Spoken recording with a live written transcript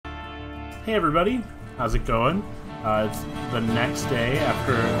Hey everybody, how's it going? It's the next day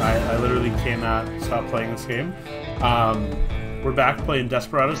after I literally cannot stop playing this game. We're back playing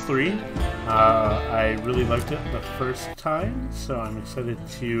Desperados III. I really liked it the first time, so I'm excited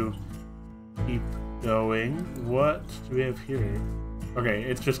to keep going. What do we have here? Okay,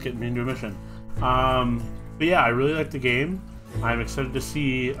 it's just getting me into a mission. But yeah, I really like the game. I'm excited to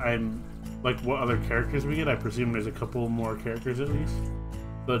see what other characters we get. I presume there's a couple more characters at least.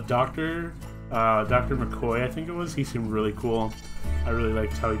 The Dr. McCoy, I think it was, he seemed really cool. I really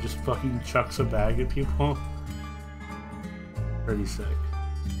liked how he just fucking chucks a bag at people. Pretty sick.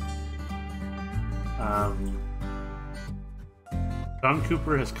 John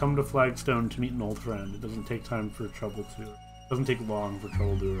Cooper has come to Flagstone to meet an old friend. It doesn't take long for trouble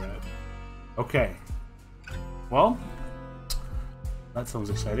to arrive. Okay. Well, that sounds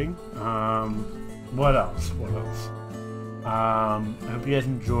exciting. What else? I hope you guys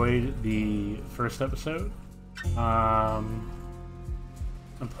enjoyed the first episode. I'm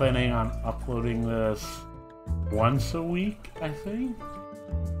planning on uploading this once a week, I think.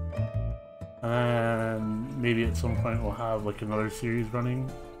 And maybe at some point we'll have like another series running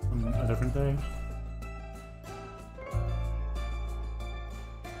on a different day.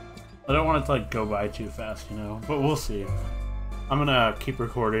 I don't want it to like go by too fast, you know, but we'll see. I'm gonna keep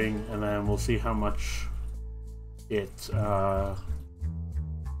recording and then we'll see how much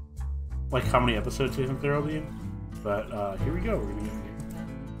like how many episodes do you think there will be? But here we go. We're gonna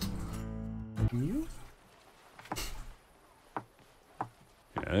get here. You?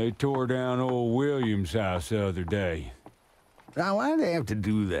 They tore down old William's house the other day. Now, why do they have to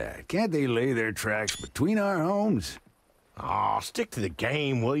do that? Can't they lay their tracks between our homes? Aw, stick to the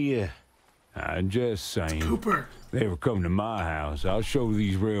game, will you? I'm just saying. Cooper. They ever come to my house, I'll show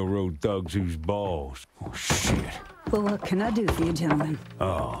these railroad thugs who's boss. Oh, shit. Well, what can I do for you, gentlemen?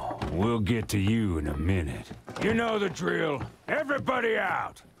 Oh, we'll get to you in a minute. You know the drill. Everybody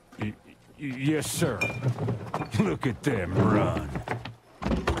out. Yes, sir. Look at them run.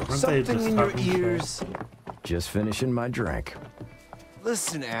 Something in your ears. Just finishing my drink.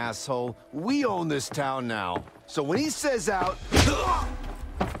 Listen, asshole, we own this town now. So when he says out...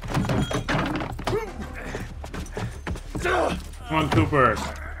 Come on, Cooper.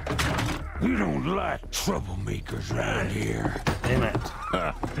 We don't like troublemakers around here. Damn it.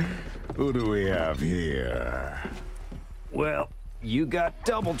 Who do we have here? Well, you got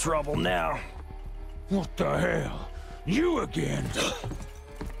double trouble now. What the hell? You again?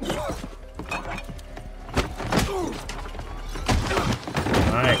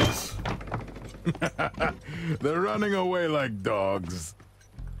 Nice. They're running away like dogs.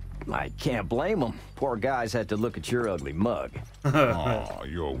 I can't blame them. Poor guys had to look at your ugly mug. Oh,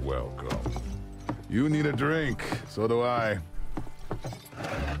 you're welcome. You need a drink, so do I.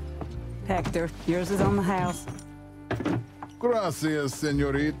 Hector, yours is on the house. Gracias,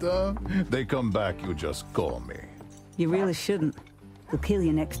 señorita. They come back, you just call me. You really shouldn't. We'll kill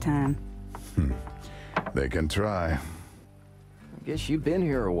you next time. They can try. I guess you've been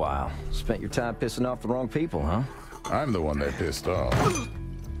here a while. Spent your time pissing off the wrong people, huh? I'm the one they pissed off.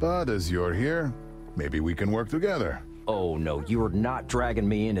 But as you're here, maybe we can work together. Oh, no, you are not dragging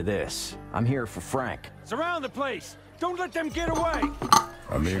me into this. I'm here for Frank. Surround the place! Don't let them get away!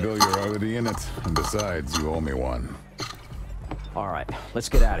 Amigo, you're already in it. And besides, you owe me one. All right, let's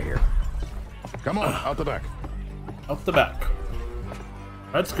get out of here. Come on, out the back. Up the back.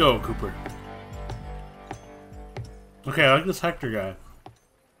 Let's go, Cooper. Okay, I like this Hector guy.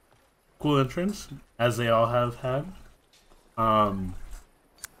 Cool entrance, as they all have had.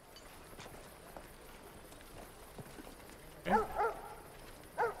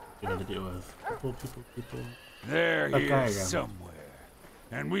 Get to deal with people. They're That guy here again. somewhere.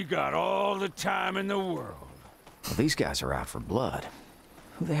 And we got all the time in the world. Well, these guys are out for blood.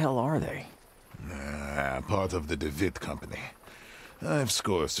 Who the hell are they? Part of the DeWitt Company. I've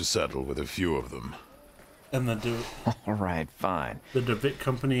scores to settle with a few of them. And All right, fine. the DeWitt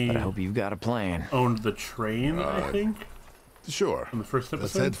Company But I hope you've got a plan. owned the train, I think, Sure. in the first Let's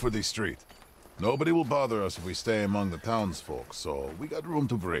episode. head for the street. Nobody will bother us if we stay among the townsfolk, so we got room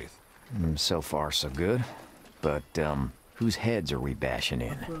to breathe. So far, so good. But, whose heads are we bashing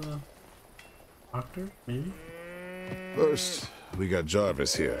in? Doctor, maybe? First, we got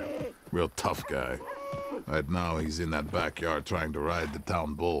Jarvis here. Real tough guy. Right now, he's in that backyard trying to ride the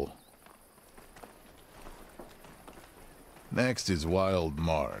town bull. Next is Wild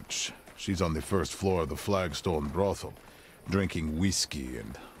Marge. She's on the first floor of the Flagstone brothel, drinking whiskey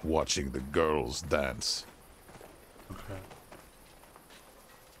and watching the girls dance. Okay.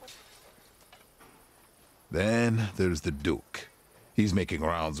 Then there's the Duke. He's making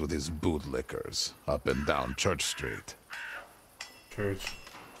rounds with his bootlickers up and down Church Street. Church.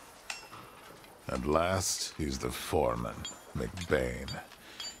 And last, he's the foreman, McBain.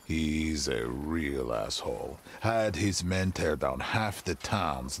 He's a real asshole. Had his men tear down half the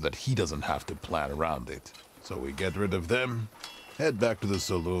town so that he doesn't have to plan around it. So we get rid of them, head back to the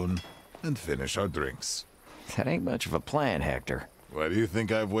saloon, and finish our drinks. That ain't much of a plan, Hector. Why do you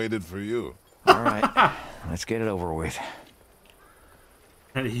think I've waited for you? All right, let's get it over with.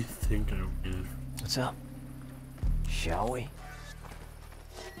 How do you think I did? What's up? Shall we?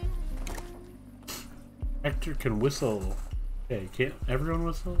 Hector can whistle. Okay, can't everyone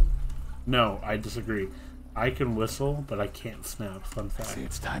whistle? No, I disagree. I can whistle, but I can't snap. Fun fact.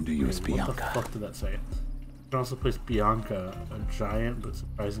 It's time to use Wait, what the fuck did that say? You can also place Bianca, a giant but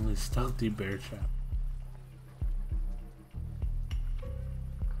surprisingly stealthy bear trap.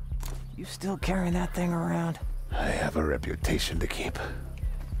 You still carrying that thing around? I have a reputation to keep.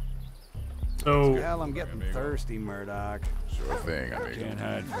 So, Hell, I'm getting thirsty, Murdoch. Sure thing, amigo. Can't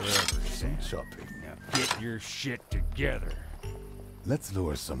hide forever, Sam. Shopping. Now get your shit together. Let's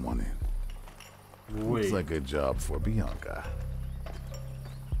lure someone in. wait. Looks like a job for Bianca.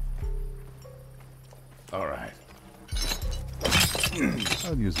 All right.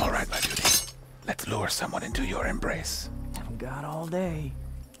 I'll use all right, my duty. Let's lure someone into your embrace. Haven't got all day.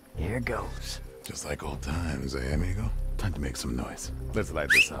 Here goes. Just like old times, eh, amigo? Time to make some noise. Let's light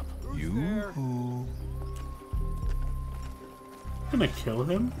this up. You Gonna kill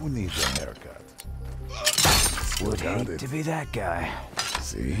him? who needs a haircut? Would Got hate it. to be that guy.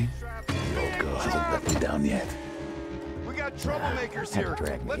 See? The old girl hasn't let me down yet. We got troublemakers Had to here.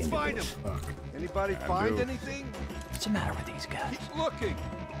 drag me Let's into find them. this. Fuck. Anybody find anything? What's the matter with these guys? Keep looking.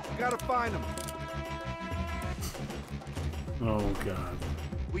 We gotta find them. Oh god.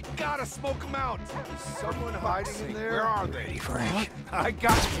 We gotta smoke them out. Is someone hiding in there? Where are they? Frank. I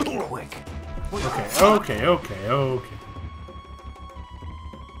got you. Quick. Okay.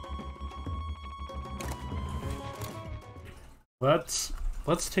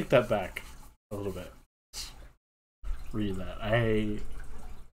 Let's take that back a little bit. Let's read that. I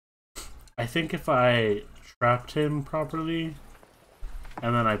think if I trapped him properly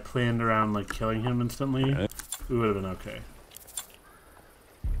and then I planned around like killing him instantly, we would have been okay.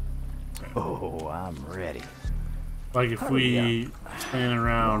 Oh, I'm ready. Like if we plan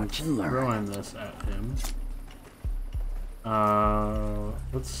around Watch and learn. throwing this at him.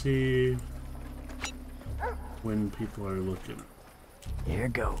 Let's see when people are looking. Here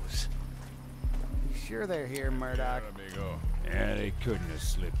goes. You sure they're here, Murdoch? Yeah, they couldn't have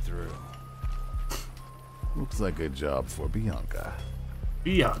slipped through. Looks like a job for Bianca.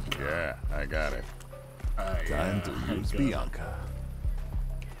 Bianca. Yeah, I got it. Time to use Bianca.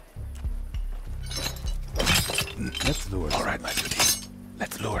 Let's lure. All right, my duty.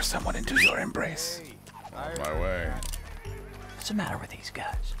 Let's lure someone into your embrace. On my way. What's the matter with these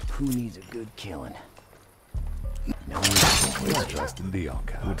guys? Who needs a good killing? No one's Trust in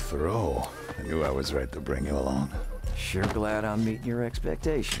Bianca. Good throw. I knew I was right to bring you along. Sure glad I'm meeting your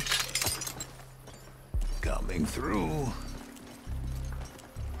expectations. Coming through.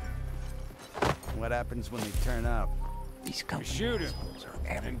 What happens when they turn up? These You companies shoot him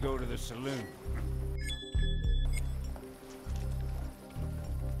and go to the saloon.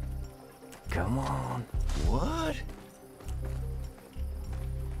 Come on. What?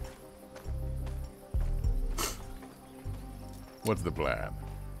 What's the plan?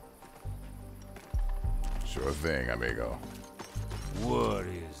 Sure thing, amigo. What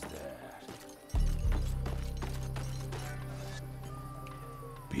is that?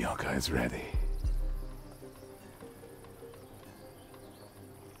 Bianca is ready.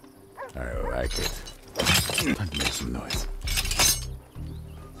 I like it. Time to make some noise.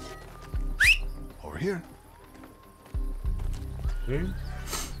 Over here.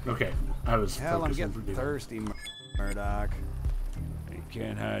 Okay, I was Hell, I'm focusing getting for people. thirsty, Murdoch. You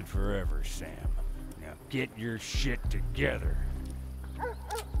can't hide forever, Sam. Now get your shit together.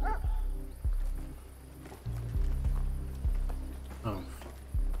 Oh,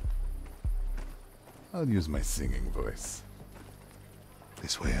 I'll use my singing voice.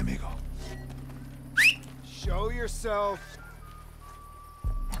 This way, amigo. Show yourself.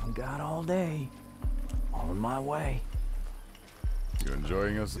 Haven't got all day. On my way. You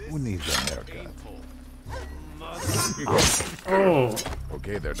enjoying us? Who needs a haircut? oh!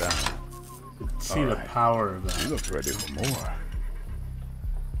 Okay, they're down. See the power of You that. look ready for more.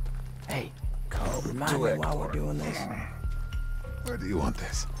 Hey, remind me while we're doing this. Where do you want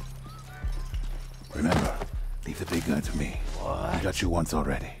this? Remember, leave the big guy to me. What? I got you once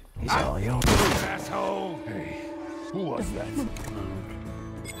already. He's all yours. Asshole! Hey, Who was that?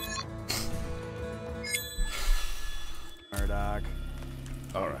 Murdoch.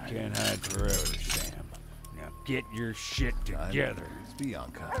 All right. Can't hide forever, Sam. Now get your shit together. It's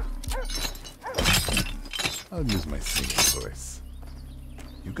Bianca. I'll use my singing voice.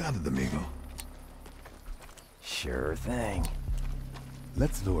 You got it, amigo. Sure thing.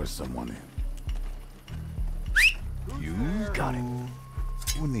 Let's lure someone in. You Got it.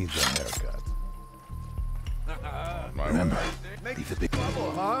 Who needs a haircut? Remember, leave the big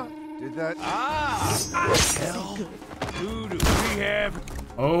Trouble, huh? Did that... hell. Who do we have?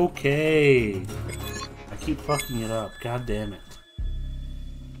 Okay. I keep fucking it up. God damn it.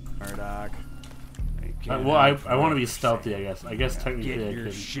 Murdoch. Well, I want to be stealthy, I guess. I guess Get technically I your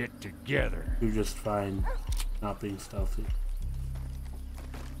could shit together. do just fine not being stealthy.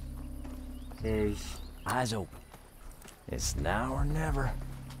 There's... Eyes open. It's now or never.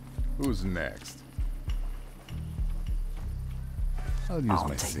 Who's next? I'll use I'll my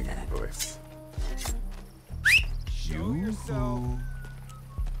take singing that. voice. Show yourself.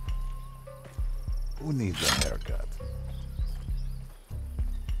 Who needs a haircut?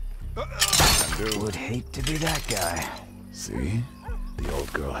 Would hate to be that guy. See? The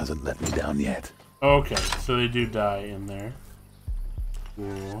old girl hasn't let me down yet. Okay, so they do die in there.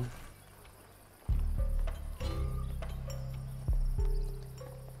 Cool.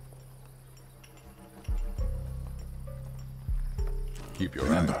 Keep your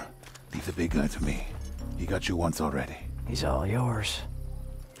Remember, leave the big guy to me. He got you once already. He's all yours.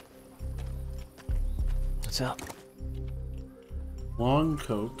 What's up? Long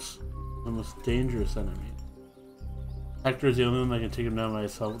coats, the most dangerous enemy. Hector is the only one that can take him down by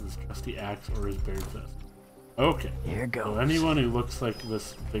himself with his trusty axe or his bare fist. Okay. Here goes. So anyone who looks like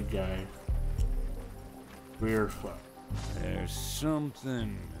this big guy, we're fucked. There's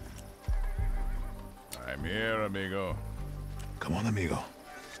something. I'm here, amigo. Come on, amigo.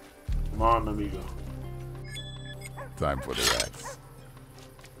 Come on, amigo. Time for the axe.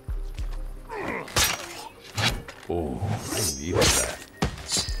 Oh, I needed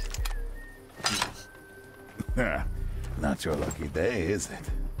that. Not your lucky day, is it?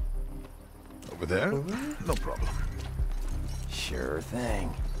 Over there? No problem. Sure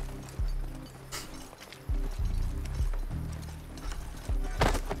thing.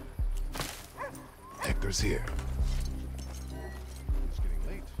 Hector's here.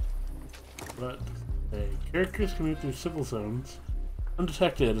 But characters can move through civil zones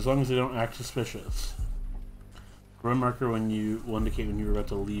undetected as long as they don't act suspicious. Run marker will indicate when you're about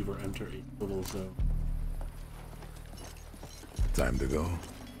to leave or enter a civil zone. Time to go.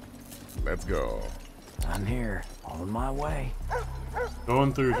 Let's go. I'm here. On my way.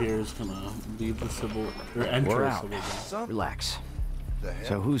 Going through here is gonna leave the civil or enter We're a out. civil zone. Relax.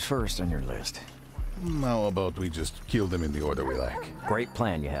 So who's first on your list? How about we just kill them in the order we like? Great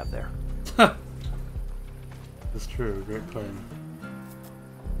plan you have there. That's true. Great plan.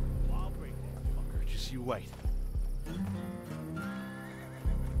 Just you wait.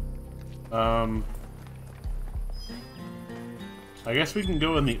 I guess we can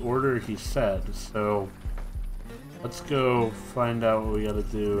go in the order he said. So let's go find out what we gotta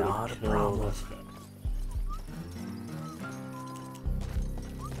do Not to a kill problem. this guy.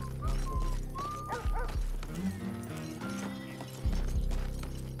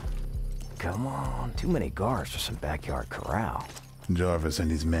 Come on. Too many guards for some backyard corral. Jarvis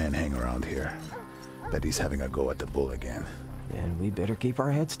and his men hang around here. Bet he's having a go at the bull again. Then we better keep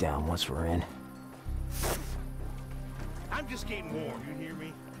our heads down once we're in. I'm just getting warm, you hear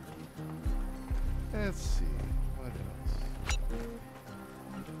me? Let's see. What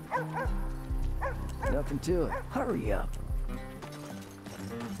else? Nothing to it. Hurry up.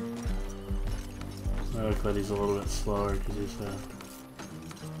 I look like he's a little bit slower because he's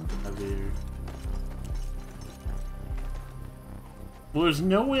heavier. Well, there's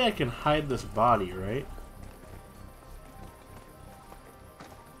no way I can hide this body, right?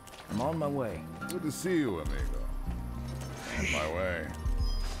 I'm on my way. Good to see you, amigo. On my way.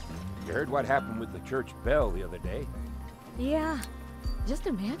 You heard what happened with the church bell the other day? Yeah. Just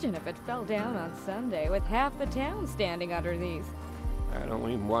imagine if it fell down on Sunday with half the town standing underneath. I don't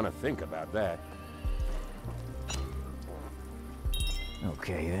even want to think about that.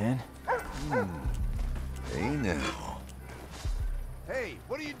 Okay, then. Hey, now. Hey,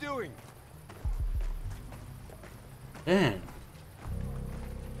 what are you doing? Dang.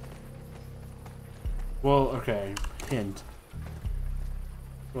 Well, okay. Hint.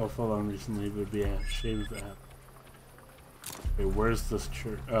 Well, fell down recently, but it'd be a shame if that happened. Okay, where's this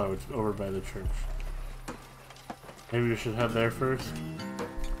church? Oh, it's over by the church. Maybe we should head there first.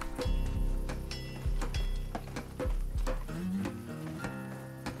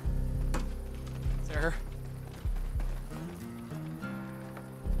 Sir?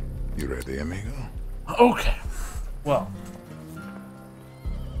 You ready, amigo? Okay. Well,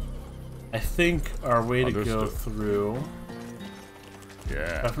 I think our way to go through.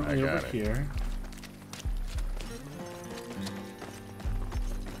 Yeah, Definitely I got over it. here.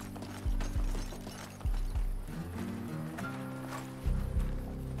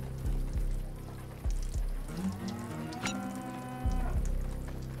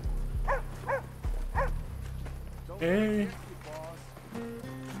 Okay.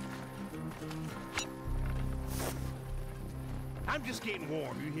 I'm just getting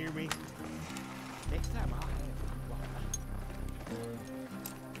warm, you hear me? Next time I'll have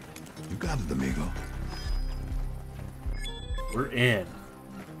You got it, amigo. We're in.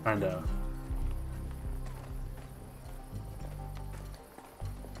 Kind of.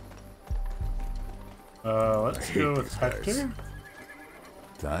 Let's go with Hector.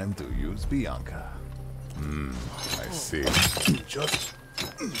 Time to use Bianca. I see. Just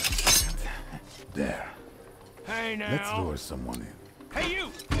there. Hey now. Let's lure someone in. Hey you.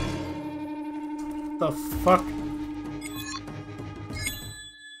 The fuck?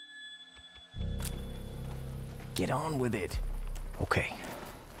 Get on with it. Okay.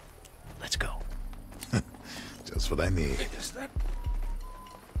 Let's go. Just what I need.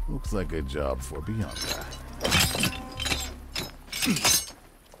 Looks like a job for Bianca.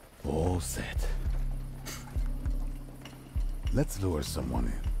 All set. Let's lure someone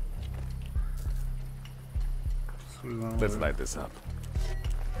in. Let's light this up.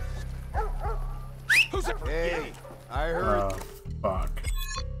 Hey, I heard. Fuck.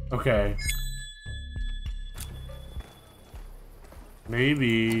 Okay.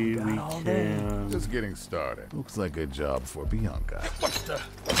 Maybe we can. Just getting started. Looks like a job for Bianca. What the?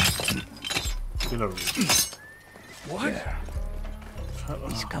 Get over here. What? There.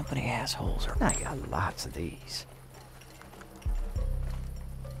 These company assholes are. I got lots of these.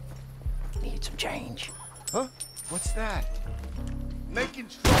 Need some change. Huh? What's that? Making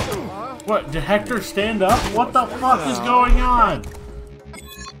trouble, huh? What? Did Hector stand up? What the fuck is going on?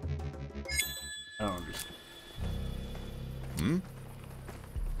 I don't understand.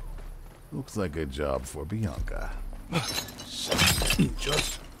 Looks like a job for Bianca.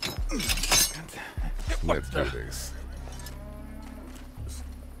 Just. Let's do this.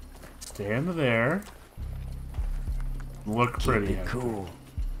 Stand there. Look pretty. Keep it cool.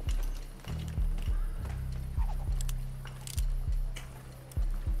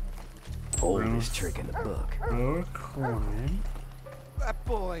 Oldest trick in the book. Throw a coin. That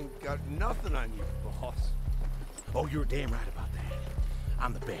bull ain't got nothing on you, boss. Oh, you're damn right about that.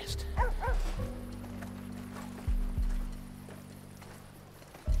 I'm the best.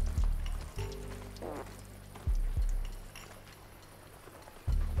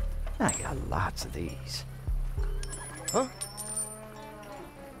 I got lots of these. Huh?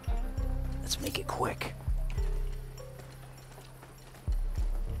 Let's make it quick.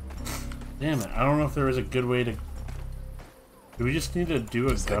 Damn it, I don't know if there was a good way to... Do we just need to do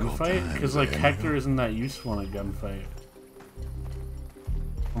a gunfight? Because, like, Hector isn't that useful in a gunfight.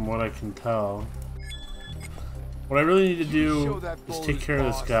 From what I can tell. What I really need to do is take care of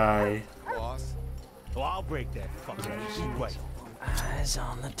this guy. Boss. Oh, I'll break that fucker. You wait. Eyes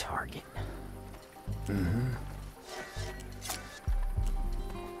on the target.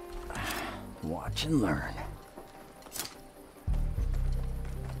 Watch and learn.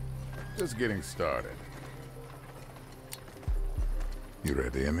 Just getting started. You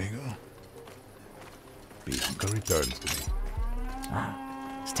ready, amigo? Bianca returns to me.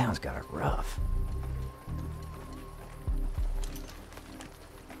 This town's got it rough.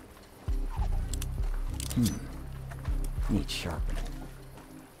 Needs sharpening.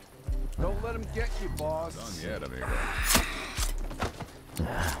 Don't let him get you, boss. Done yet, amigo.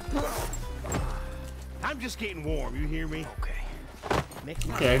 I'm just getting warm, you hear me? Okay. Next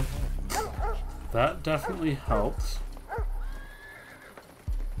time. Okay. That definitely helps.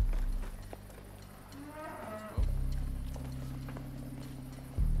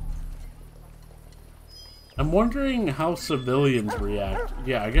 I'm wondering how civilians react.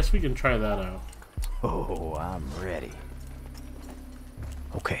 Yeah, I guess we can try that out. Oh, I'm ready.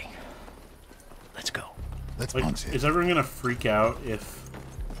 Okay. Let's go. Let's Like, punch it. is everyone gonna freak out if...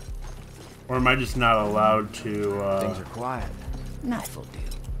 Or am I just not allowed to, Things are quiet. Knife will do.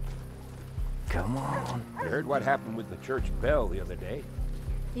 Come on. You heard what happened with the church bell the other day?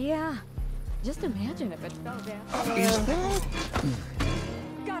 Yeah. Just imagine if it fell down.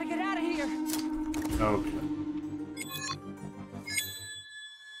 Gotta get out of here. Okay.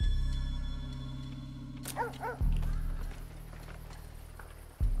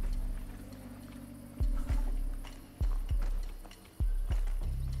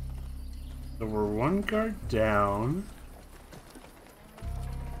 So we're one guard down.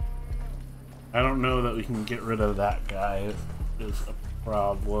 I don't know that we can get rid of that guy. Is a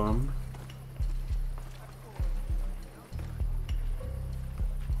problem.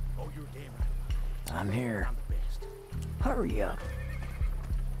 Oh, you're damn right. I'm here. I'm the best. Hurry up.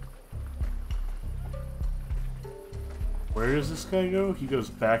 Where does this guy go? He goes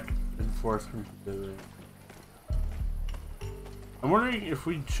back and forth from here. I'm wondering if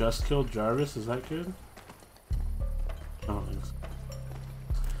we just killed Jarvis, is that good? I don't think so.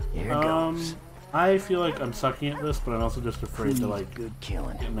 Here goes. I feel like I'm sucking at this, but I'm also just afraid to like Good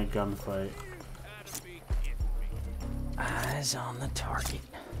killing. get in a gunfight. Eyes on the target.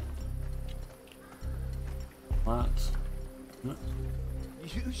 What?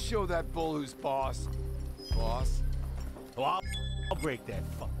 You show that bull who's boss. Boss? Oh, I'll break that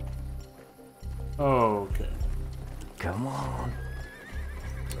fuck. Oh, okay. Come on.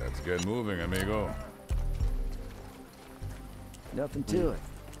 Let's get moving, amigo. Nothing to it.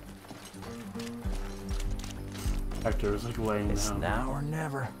 Hector is like laying It's down. now or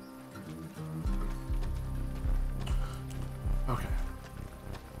never. Okay.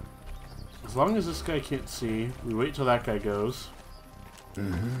 As long as this guy can't see, we wait till that guy goes.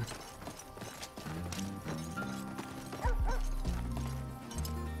 Mm-hmm.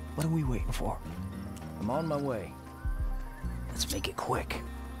 What are we waiting for? I'm on my way. Let's make it quick.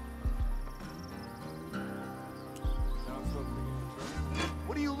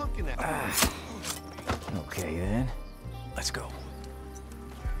 What are you looking at? Okay then. Let's go.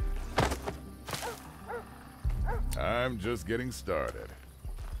 I'm just getting started.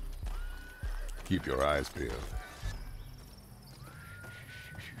 Keep your eyes peeled.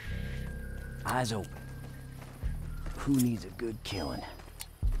 Eyes open. Who needs a good killing?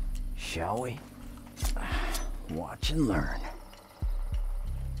 Shall we? Watch and learn.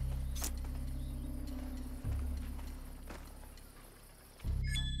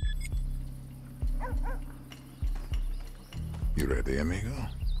 You ready, amigo?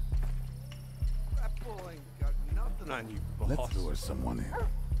 That bull ain't got nothing on you, boss. Let's lure someone in.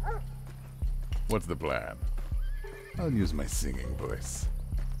 What's the plan? I'll use my singing voice.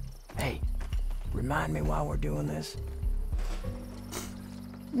 Hey, remind me while we're doing this.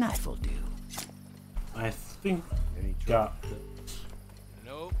 Knife will do. I think got it.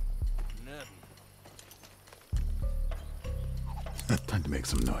 Nope. Nothing. Time to make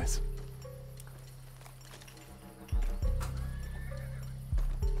some noise.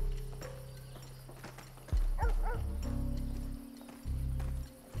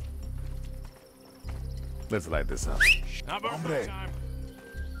 Let's light this up. Not about my time.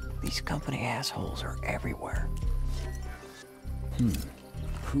 These company assholes are everywhere.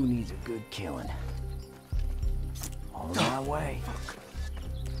 Who needs a good killing? On my way.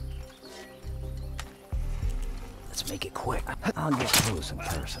 Let's make it quick. I'll get close and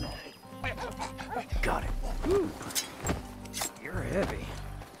personal. Got it. Whew. You're heavy.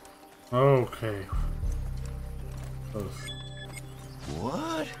 Okay. Close.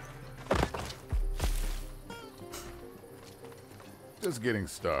 What? Just getting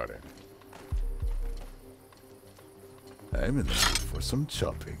started. I'm in the mood for some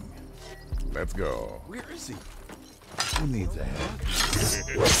chopping. Let's go. Where is he? Who needs a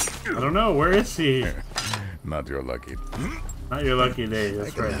hand? I don't know, where is he? Not your lucky. Not your lucky day, I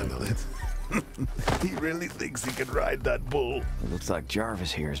that's can right. handle it. He really thinks he can ride that bull. It looks like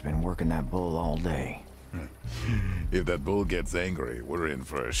Jarvis here has been working that bull all day. If that bull gets angry, we're in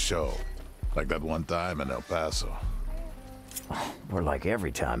for a show. Like that one time in El Paso. We're like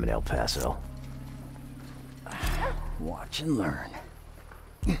every time in El Paso. Watch and learn.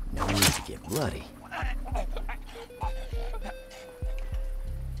 No need to get bloody.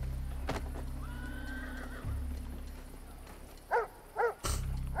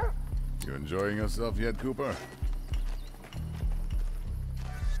 You enjoying yourself yet, Cooper?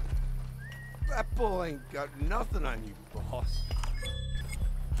 That bull ain't got nothing on you, boss.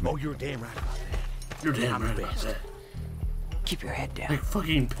 Oh, you're damn right about that. You're damn I'm right the about best. that. Keep your head down. Like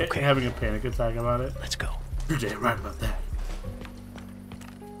fucking having a panic attack about it. Let's go. You're damn right about that.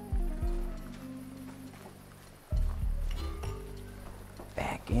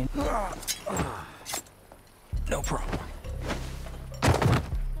 Back in. No problem.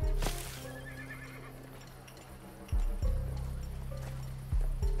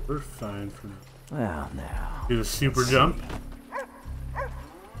 We're fine for now. Well, now. Do the super jump.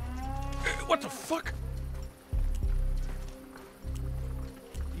 What the fuck?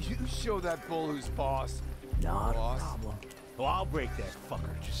 You show that bull who's boss. Not Boss. a problem. Oh, I'll break that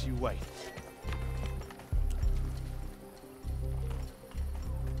fucker. Just you wait.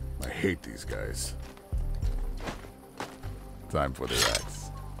 My hate these guys. Time for the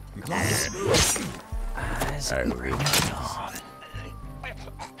axe. Eyes green on.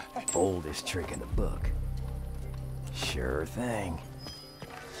 Oldest trick in the book. Sure thing.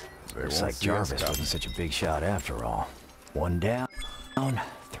 Looks like Jarvis wasn't such a big shot after all. 1 down,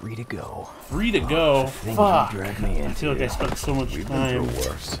 3 to go. 3 to go? Fuck. Me I feel like I spent so much time.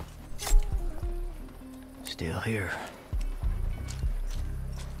 Worse. Still here.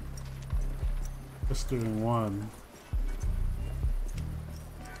 Just doing 1.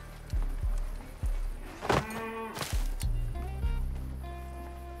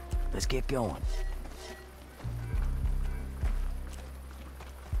 Let's get going.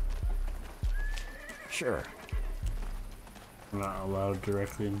 Sure. I'm not allowed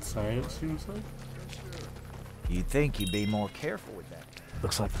directly inside, it seems like. You'd think you'd be more careful with that.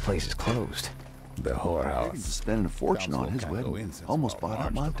 Looks like the place is closed. The whorehouse. Spending a fortune on his wedding. Almost bought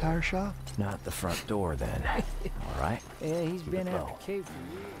out my entire shop. Not the front door, then. All right. Yeah, he's been out the cave for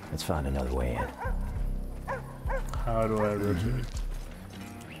years. Let's find another way in. How do I rotate?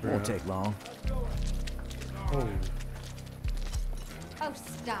 Won't take long. Oh. Oh,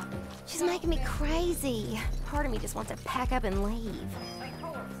 stop. She's making me crazy. Part of me just wants to pack up and leave. Wait,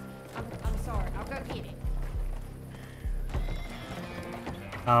 hold on. I'm sorry. I'll go get it.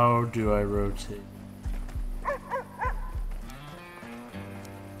 How do I rotate?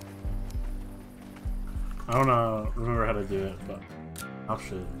 I don't remember how to do it, but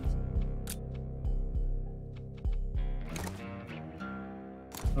options.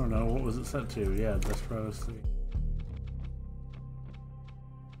 I don't know, what was it set to? Yeah, Desperados 3.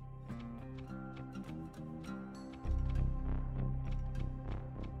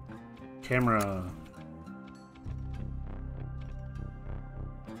 Camera.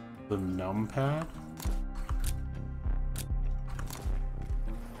 The numpad?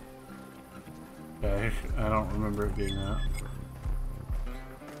 Okay, I don't remember it being that.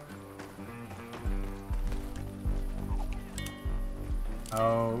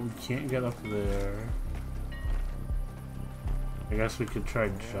 Oh, we can't get up there. I guess we could try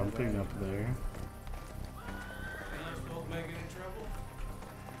jumping up there.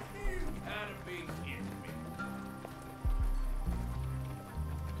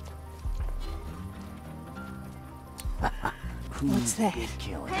 What's that?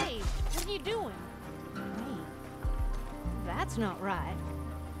 Hey, what are you doing? Wait, that's not right.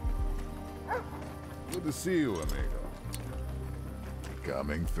 Good to see you, amigo.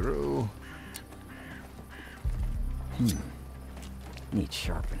 Coming through. Needs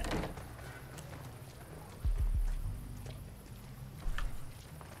sharpening.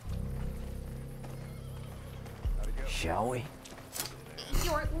 Shall we?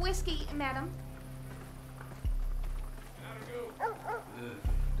 Your whiskey, madam.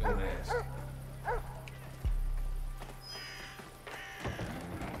 Don't ask.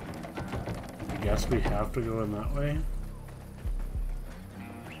 I guess we have to go in that way.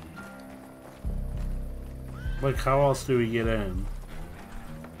 Like, how else do we get in?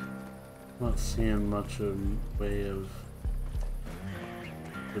 Not seeing much of a way of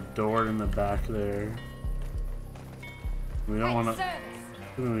the door in the back there. We don't want to.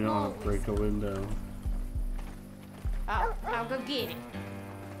 We don't want to break a window. I'll go get it.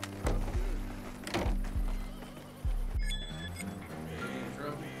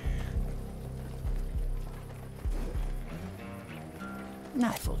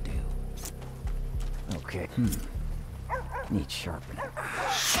 Knife will do. Okay. Needs sharpening.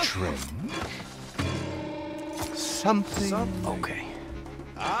 String. Something. Okay.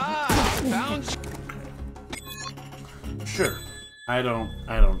 Found. Sure. I don't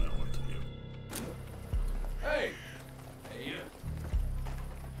know what to do. Hey!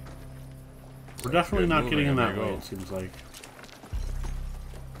 We're definitely not getting in that way, it seems like.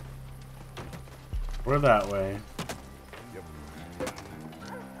 We're that way.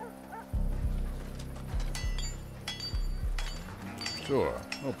 Sure,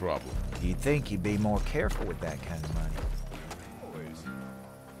 no problem. You'd think you'd be more careful with that kind of money. Always.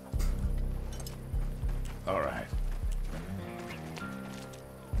 All right.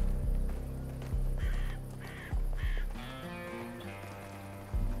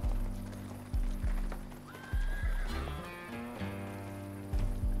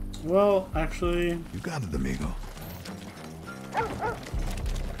 Well, actually... You got it, amigo.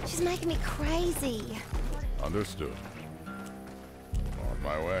 She's making me crazy. Understood. On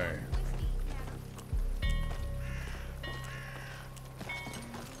my way.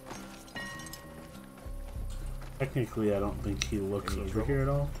 Technically, I don't think he looks over here at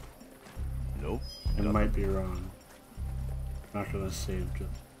all. Nope. I might be wrong. I'm not gonna save just...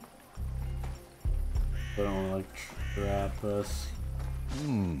 I don't want to like trap us.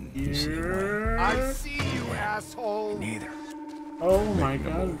 I see you, asshole. Neither. Oh my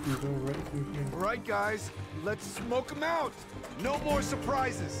god, we can go right through here. All right, guys, let's smoke them out. No more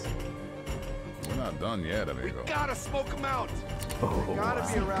surprises. We're not done yet, amigo. We gotta smoke them out. They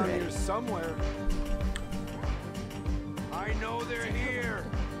gotta be around here somewhere. I know they're here.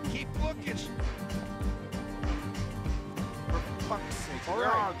 Keep looking. For fuck's sake, where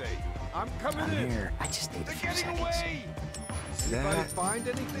are they? I'm coming in. Here. I just need a few getting seconds. away. Anybody find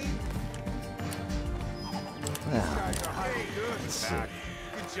anything? These guys are hiding good. Back.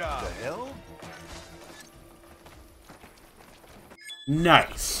 Good job. The hell?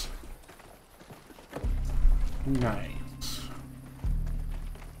 Nice. Nice.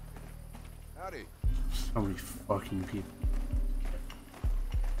 Howdy. So many fucking people.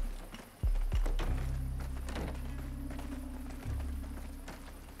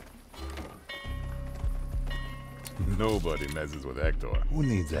 Nobody messes with Hector. Who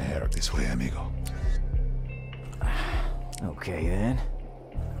needs a hair this way, amigo? Okay, then.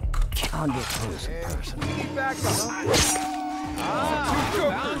 I'll get close and personal.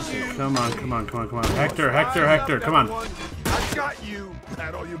 Come on, come on, come on, come on. Hector, Hector, Hector, come on. I've got you.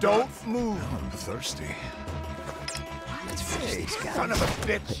 Don't move. I'm thirsty. Let's finish these guys. Son of a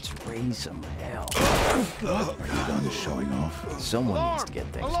bitch. Let's raise some hell. Are you done showing off? Someone needs to get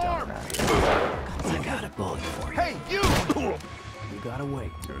things done around here. I got a bullet for you. Hey, you! You gotta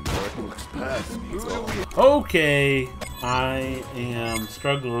wait. Okay, I am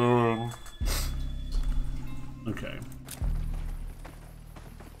struggling. Okay.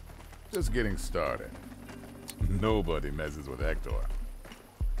 Just getting started. Nobody messes with Hector.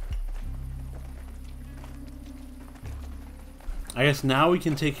 I guess now we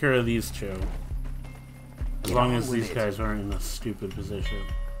can take care of these two. As long as these guys aren't in a stupid position.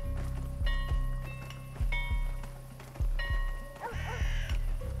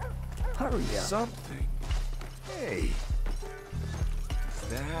 Hurry up. Something. Hey. Is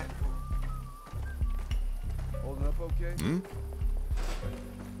that? Holding up okay?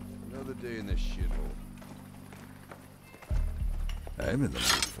 Another day in this shithole. I'm in the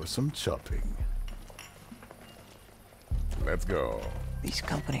mood for some chopping. Let's go. These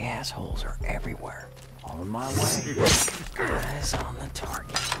company assholes are everywhere. On my way. Eyes on the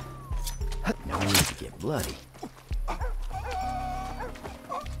target. No need to get bloody.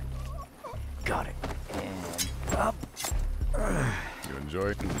 Got it. And up. You enjoy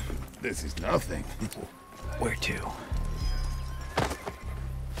it? This is nothing. Where to?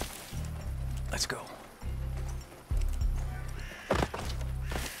 Let's go.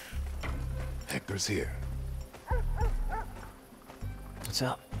 Hector's here. What's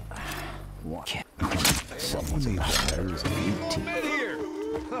up? One. Someone's about to lose a few teeth. Here.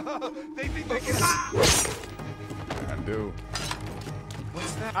 They think they can. Can do.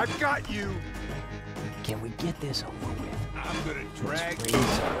 What's that? I've got you. Can we get this over with? I'm gonna drag you.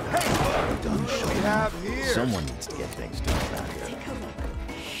 Hey, Done what do we showing have here? someone needs to get things done around here.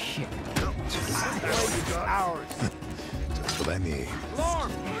 Shit. Ours. Just what I need.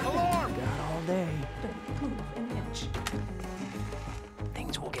 Alarm! Alarm! Got all day. Don't move an inch.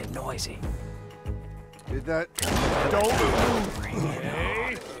 Things will get noisy. Did that? Don't move! Bring it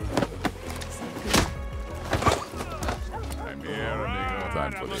on. I'm here, amigo.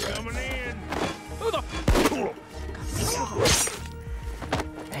 Time for the act.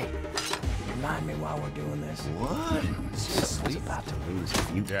 Hey, remind me while we're doing this. What? Someone's about to lose a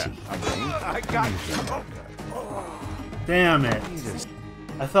few teeth. I got you. Damn it.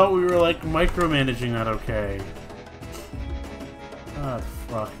 I thought we were like micromanaging that okay. Ah,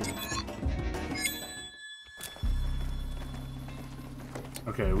 fuck.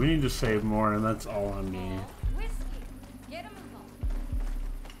 Okay, we need to save more, and that's all on me.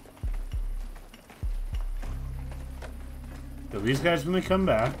 So these guys, when they come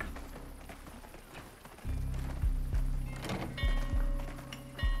back,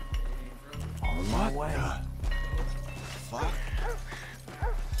 On my way. Fuck.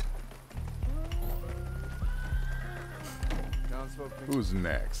 Who's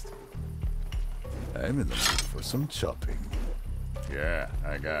next? I'm in the mood for some chopping. Yeah,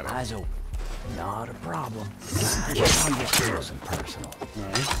 I got it. Eyes open. Not a problem. I'll get close and personal.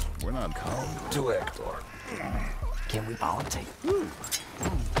 nice. We're not coming to Hector. Can we all take?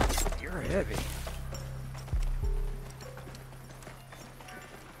 You're heavy.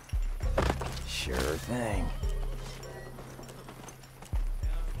 Sure thing.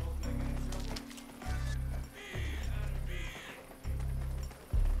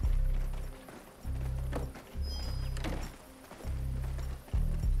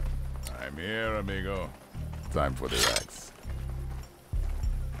 I'm here, amigo. Time for the axe.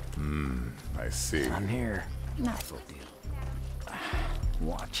 I see. I'm here. Nice little deal.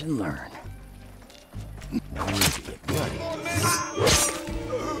 Watch and learn. No need to get bloody.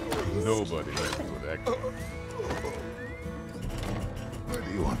 Nobody left with Hector. Where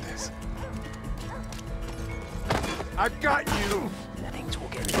do you want this? I got you! Things will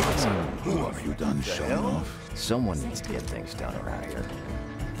get busy. Who have you done showing off? Someone needs to get things done around here.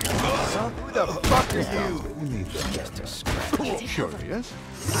 Who the fuck are you? Who needs them? Just a scratch. Curious?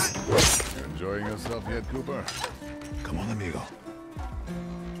 You enjoying yourself yet, Cooper? Come on, amigo.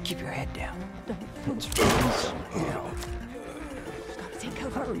 Keep your head down. It's really some hell. Gotta take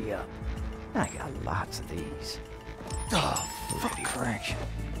over. Hurry up. I got lots of these. Ready for action.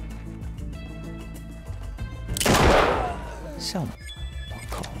 Someone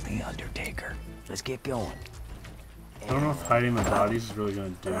call the Undertaker. Let's get going. I don't know if hiding the bodies is really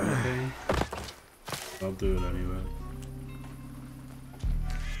going to do anything. I'll do it anyway.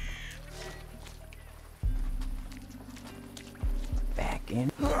 Back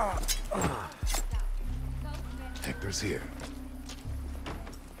in. Hector's here.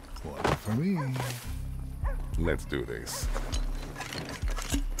 One for me. Let's do this.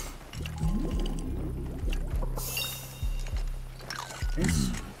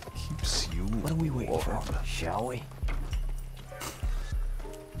 Keeps you. What are we waiting for? Shall we?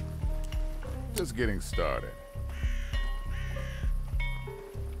 Just getting started.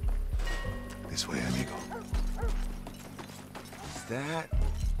 This way, amigo. Is that?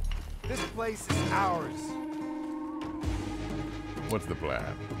 This place is ours. What's the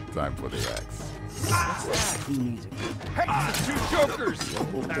plan? Time for the axe. What's that? Who needs it? Hey, the two jokers!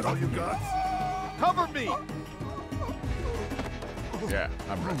 That all you got? Cover me! Yeah,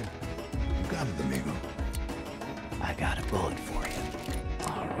 I'm ready. You got it, amigo. I got a bullet for you.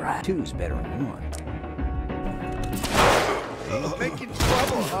 All right. Two's better than one. Making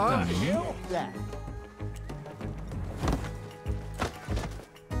trouble, huh? That.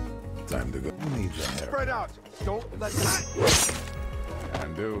 Time to go. Who needs a hair? Spread out. Don't let them...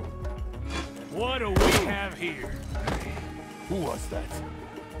 Can do. What do we have here? Who was that?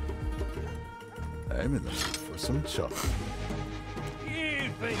 I'm in the mood for some chocolate. You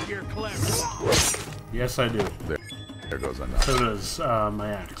think you're clever? Yes, I do. There goes another. So does my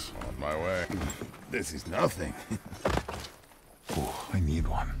axe. On my way. This is nothing. Oh, I need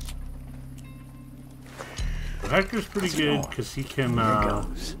one. The Hector's pretty good because he can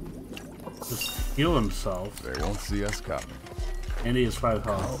just heal himself. They won't see us coming. And he has 5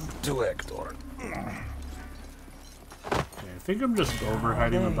 health. To Hector. Okay, I think I'm just over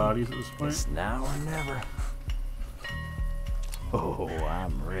hiding the bodies at this point. It's now or never. Oh,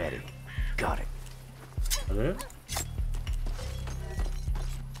 I'm ready. Got it. Is that it?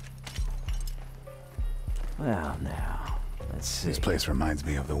 Well, now, let's see. This place reminds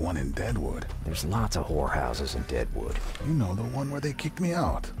me of the one in Deadwood. There's lots of whorehouses in Deadwood. You know, the one where they kicked me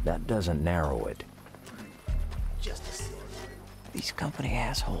out. That doesn't narrow it. These company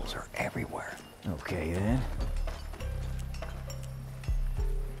assholes are everywhere. Okay, then.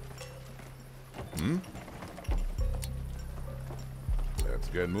 Let's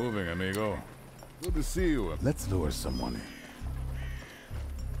get moving, amigo. Good to see you. Let's lure someone in.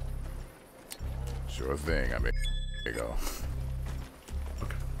 Sure thing, amigo.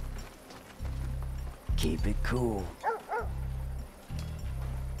 Okay. Keep it cool.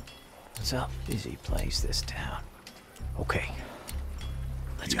 What's up? Busy place, this town. Okay.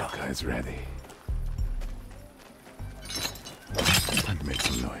 Let's go. Guys ready. Time to make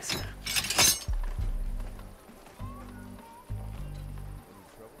some noise.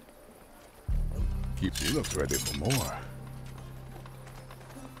 She looks ready for more.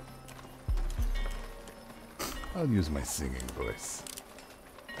 I'll use my singing voice.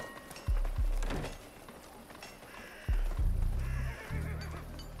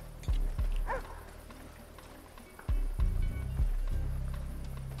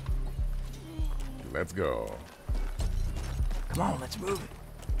 Let's go. Come on, let's move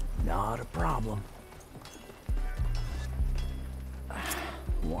it. Not a problem.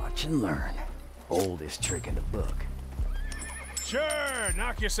 Watch and learn. Oldest trick in the book. Sure,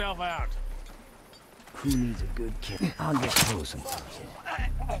 knock yourself out. Who needs a good kick? I'll get close and personal.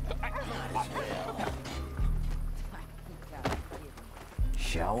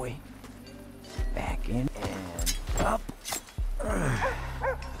 Shall we? Back in and up.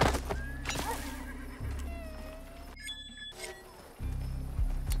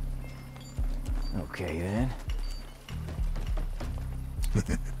 Okay, then.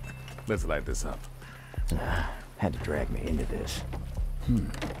 Let's light this up. Had to drag me into this.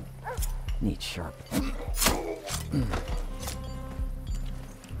 Need sharp.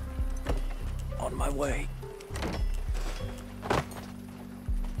 On my way.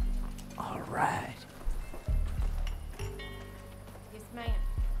 All right. Yes, ma'am.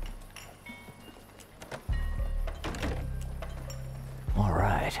 All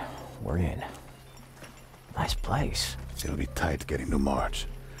right, we're in. Nice place. It'll be tight getting to Marge.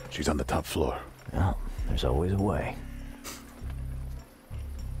 She's on the top floor. Well, there's always a way.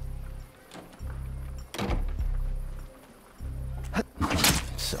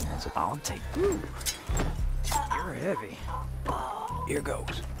 Someone's... I'll take... Ooh. You're heavy. Here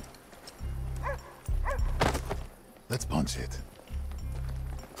goes. Let's punch it.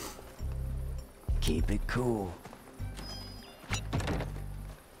 Keep it cool.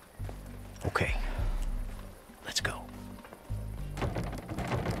 Okay. Let's go.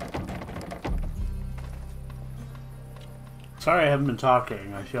 Sorry I haven't been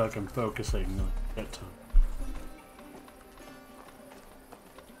talking. I feel like I'm focusing at time.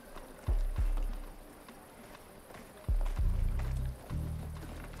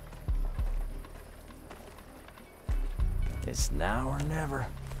 It's now or never.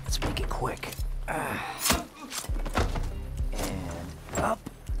 Let's make it quick. And up.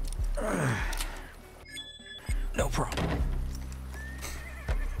 No problem.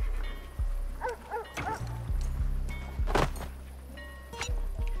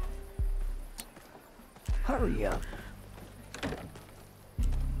 Hurry up.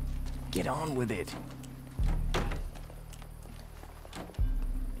 Get on with it.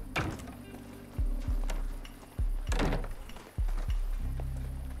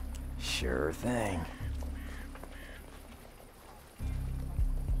 Sure thing.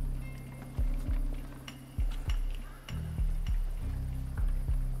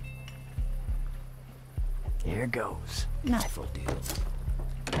 Here goes. Knife will do.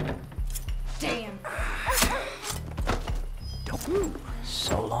 Damn. Don't move.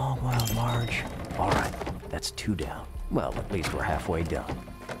 So long, Wild Marge. All right, that's 2 down. Well, at least we're halfway done.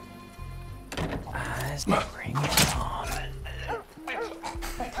 Eyes, bring it on.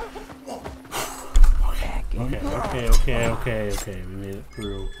 Okay. We made it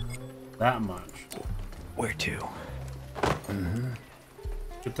through that much. Where to?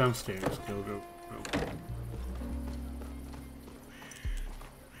 Get downstairs. Go.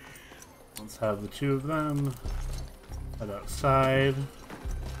 Let's have the 2 of them. Head outside.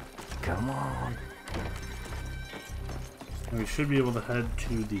 Come on. And we should be able to head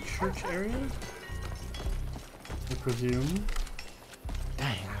to the church area, I presume.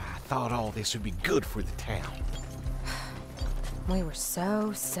 Dang, I thought all this would be good for the town. We were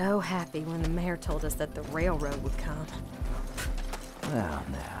so happy when the mayor told us that the railroad would come. Well,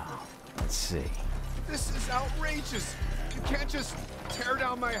 now, let's see. This is outrageous. You can't just tear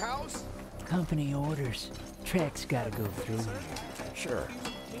down my house. Company orders. Tracks gotta go through. Sure.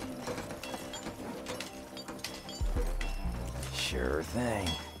 Sure thing.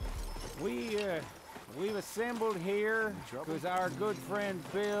 We've assembled here because our good friend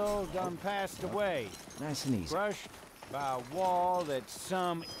Bill done passed away. Nice and easy. Crushed by a wall that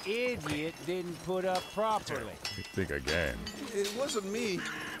some idiot didn't put up properly. Think again. It wasn't me.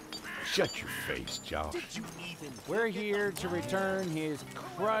 Shut your face, Josh. We're here to return his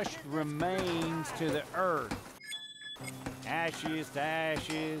crushed remains to the earth. Ashes to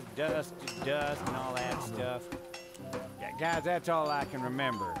ashes, dust to dust, and all that stuff. Yeah, guys, that's all I can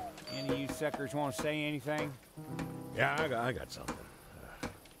remember. Any of you suckers want to say anything? Yeah, I got something.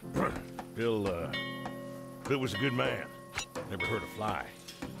 Bill was a good man. Never hurt a fly.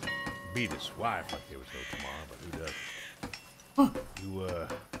 Beat his wife like there was no tomorrow, but who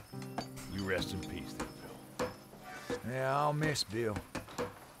doesn't? You rest in peace then, Bill. Yeah, I'll miss Bill.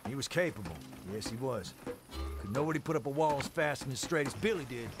 He was capable. Yes, he was. Could nobody put up a wall as fast and as straight as Billy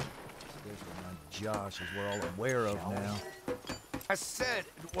did. Especially around Josh, as we're all aware of now. I said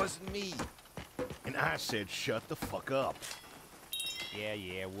it wasn't me. And I said shut the fuck up.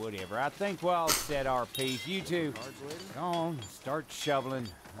 Yeah, whatever. I think we'll all said our piece. You two, go on, start shoveling.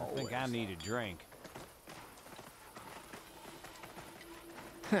 I think I need a drink.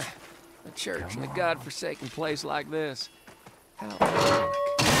 A church in a godforsaken place like this. How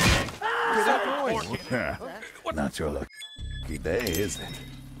Not your lucky day, is it?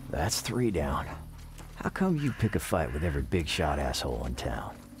 That's 3 down. How come you pick a fight with every big shot asshole in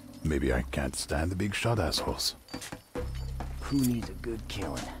town? Maybe I can't stand the big shot assholes. Who needs a good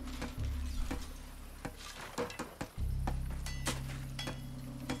killing?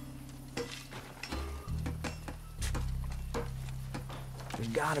 There's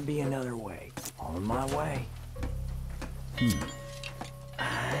gotta be another way. On my way.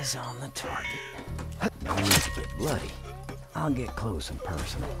 Eyes on the target. No need to get bloody. I'll get close and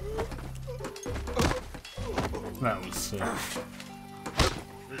personal. That was sick.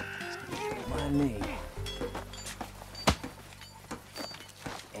 My knee.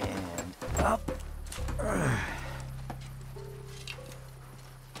 And up.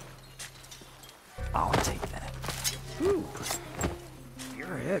 I'll take that. Whew.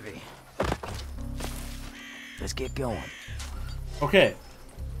 You're heavy. Let's get going. Okay.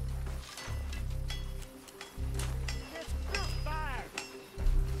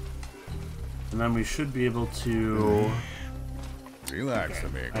 And then we should be able to... Relax,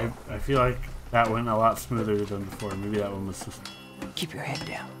 amigo. I feel like that went a lot smoother than before. Maybe that one was just... Keep your head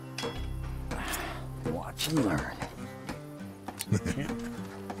down. Watch and learn.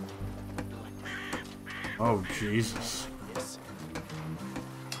 Oh, Jesus.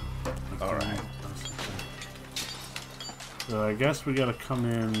 Alright. So I guess we gotta come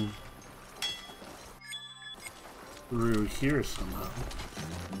in through here somehow.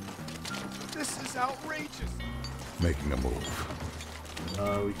 This is outrageous. Making a move.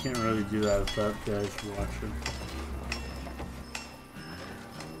 We can't really do that if that guy's watching.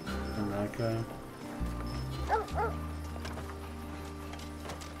 And that guy.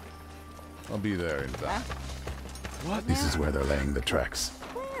 I'll be there in time. What? This is where they're laying the tracks.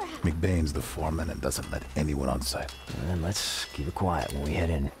 McBain's the foreman and doesn't let anyone on site. And let's keep it quiet when we head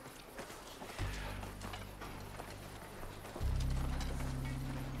in.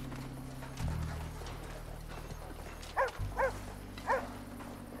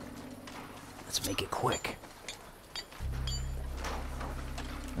 Let's make it quick.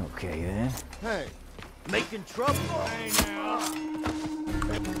 Okay then. Hey, making trouble? Hey now.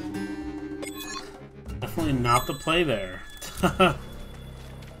 Definitely not the play there.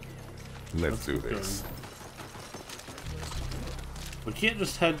 Let's do this. We can't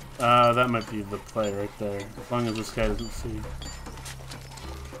just head... that might be the play right there. As long as this guy doesn't see.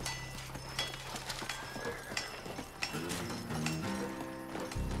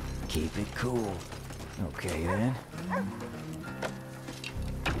 Keep it cool. Okay then.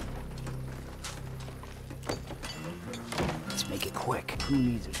 Let's make it quick. Who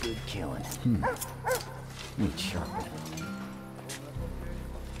needs a good killing? Need sharpening.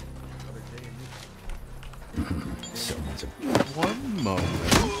 Someone's a... One moment.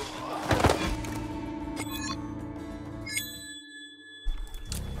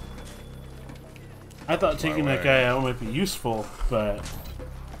 I thought taking that guy out might be useful, but...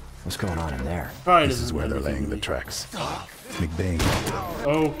 What's going on in there? Probably This is where they're laying the tracks. McBain.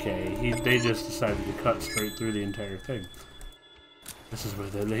 Okay, they just decided to cut straight through the entire thing. This is where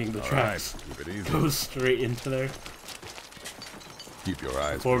they're laying the tracks. Keep it easy. Goes straight into there. Keep your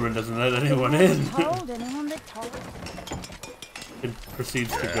eyes. Foreman doesn't let anyone in. Told anyone that told. It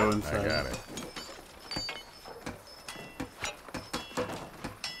proceeds to go inside. I got it.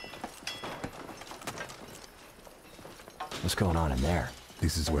 What's going on in there?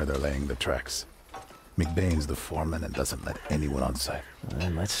 This is where they're laying the tracks. McBain's the foreman and doesn't let anyone on site.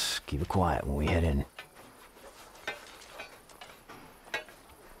 Then let's keep it quiet when we head in.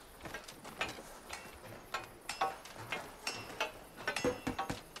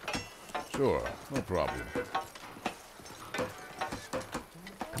 Sure, no problem.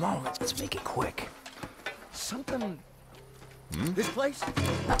 Come on, let's make it quick. Something... This place?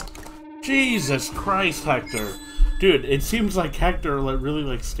 Jesus Christ, Hector. Dude, it seems like Hector really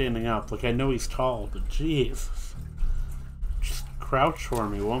likes standing up. Like, I know he's tall, but Jesus. Just crouch for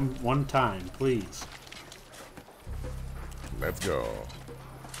me one time, please. Let's go.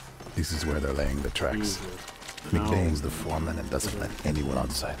 This is where they're laying the tracks. Jesus. McBain's the foreman and doesn't let anyone on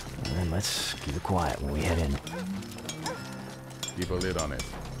site. Then let's keep it quiet when we head in. Keep a lid on it.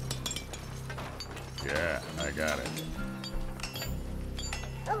 Yeah, I got it.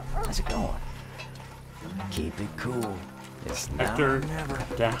 How's it going? Keep it cool. It's Hector, now or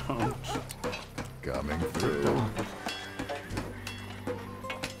never. down. Coming through.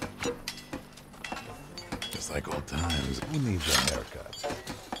 Just like old times. Who needs a haircut?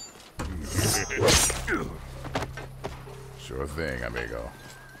 Sure thing, amigo.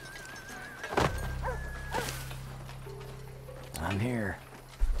 I'm here.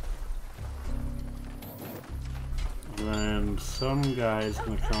 Then some guy's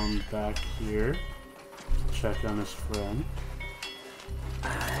gonna come back here to check on his friend.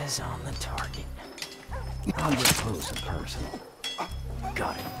 Eyes on the target. I'll get close and personal.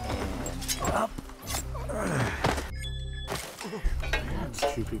 Got it. And up.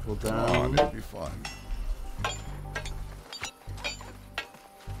 Let's shoot people Oh, down. that'd be fun.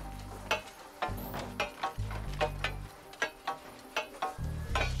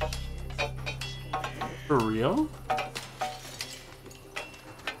 For real?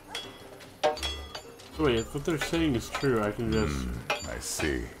 So wait, if what they're saying is true, I can just... I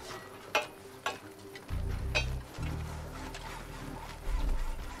see.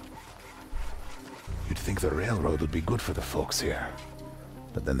 You'd think the railroad would be good for the folks here.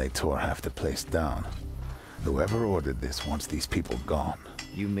 But then they tore half the place down. Whoever ordered this wants these people gone.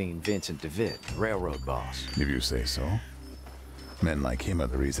 You mean Vincent DeVitt, railroad boss? If you say so. Men like him are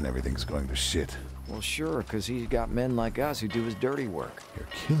the reason everything's going to shit. Well, sure, because he's got men like us who do his dirty work. You're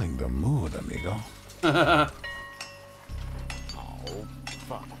killing the mood, amigo. Oh,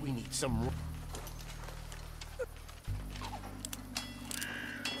 fuck. We need some...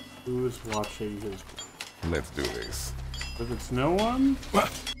 Who is watching his... Let's do this. If it's no one...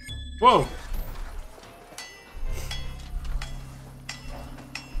 Whoa!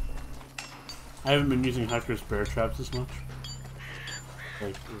 I haven't been using Hector's bear traps as much.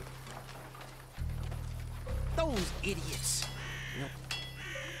 Like... Those idiots!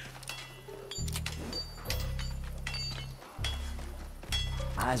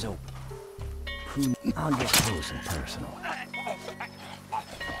 Eyes open. I'll get close and personal.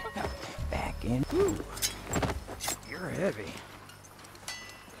 Back in. Ooh. You're heavy.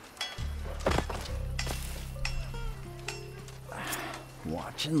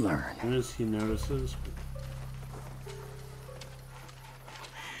 Watch and learn. As soon as he notices...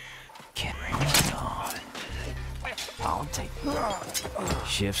 Get right on. I'll take it.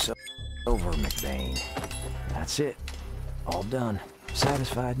 Shifts over, McBain. That's it. All done.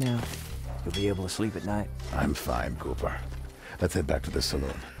 Satisfied now? You'll be able to sleep at night? I'm fine, Cooper. Let's head back to the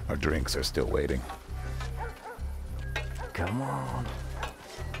saloon. Our drinks are still waiting. Come on.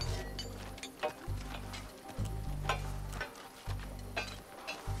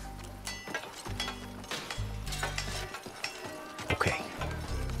 Okay.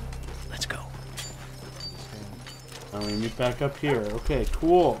 Let's go. Now we meet back up here. Okay,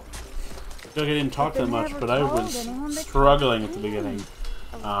 cool. I feel like I didn't talk that much, but I was struggling at the beginning.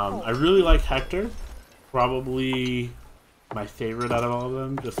 I really like Hector. Probably my favorite out of all of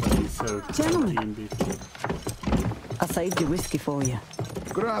them, just like he's so Gentlemen. beefy. I saved your whiskey for you.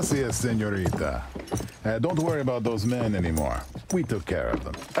 Gracias, señorita. Don't worry about those men anymore. We took care of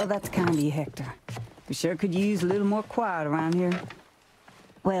them. Oh, that's kind of you, Hector. We sure could use a little more quiet around here.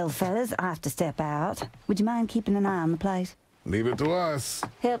 Well, fellas, I have to step out. Would you mind keeping an eye on the place? Leave it to us.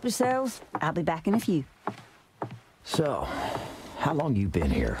 Help yourselves. I'll be back in a few. So, how long you been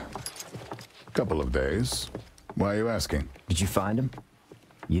here? Couple of days. Why are you asking? Did you find him?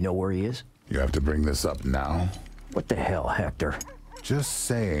 You know where he is? You have to bring this up now? What the hell, Hector? Just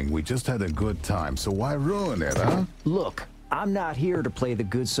saying, we just had a good time, so why ruin it, huh? Look, I'm not here to play the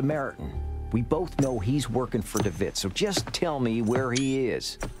Good Samaritan. We both know he's working for DeVitt, so just tell me where he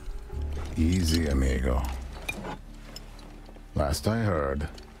is. Easy, amigo. Last I heard,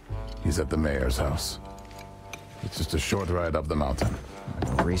 he's at the mayor's house. It's just a short ride up the mountain.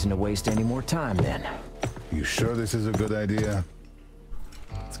 No reason to waste any more time, then. You sure this is a good idea?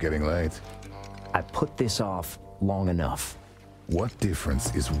 It's getting late. I put this off long enough. What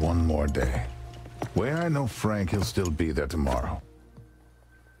difference is one more day? Where I know Frank, he'll still be there tomorrow.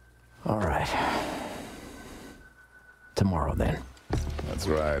 All right. Tomorrow, then. That's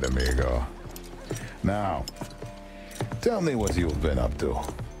right, amigo. Now, tell me what you've been up to.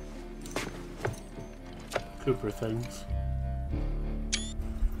 Cooper things.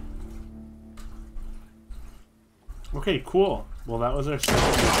 Okay, cool. Well, that was our second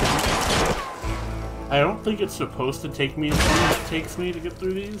mission. I don't think it's supposed to take me as long as it takes me to get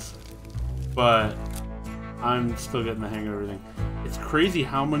through these, but I'm still getting the hang of everything. It's crazy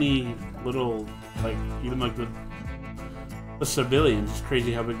how many little, like, even like the civilians, it's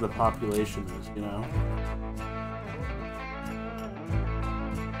crazy how big the population is, you know?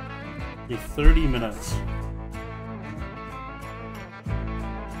 Okay, 30 minutes.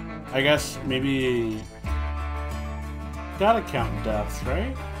 I guess maybe... Gotta count deaths,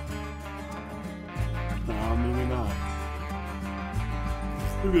 right? No, maybe not.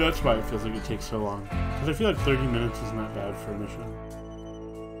 Maybe that's why it feels like it takes so long. Because I feel like 30 minutes isn't that bad for a mission.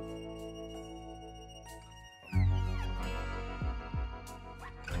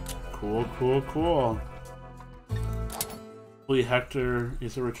 Cool, cool, cool. Hopefully Hector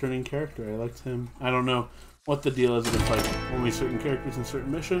is a returning character. I liked him. I don't know what the deal is against like only certain characters in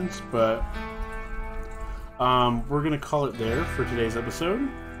certain missions, but we're gonna call it there for today's episode.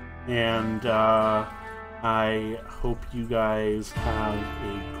 And I hope you guys have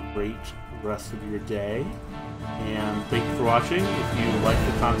a great rest of your day. And thank you for watching. If you like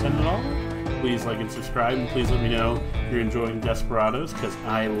the content at all, please like and subscribe, and please let me know if you're enjoying Desperados, because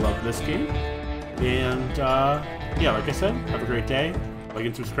I love this game. And yeah, like I said, have a great day. Like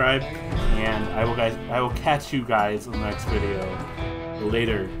and subscribe, and I will catch you guys in the next video.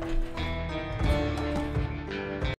 Later.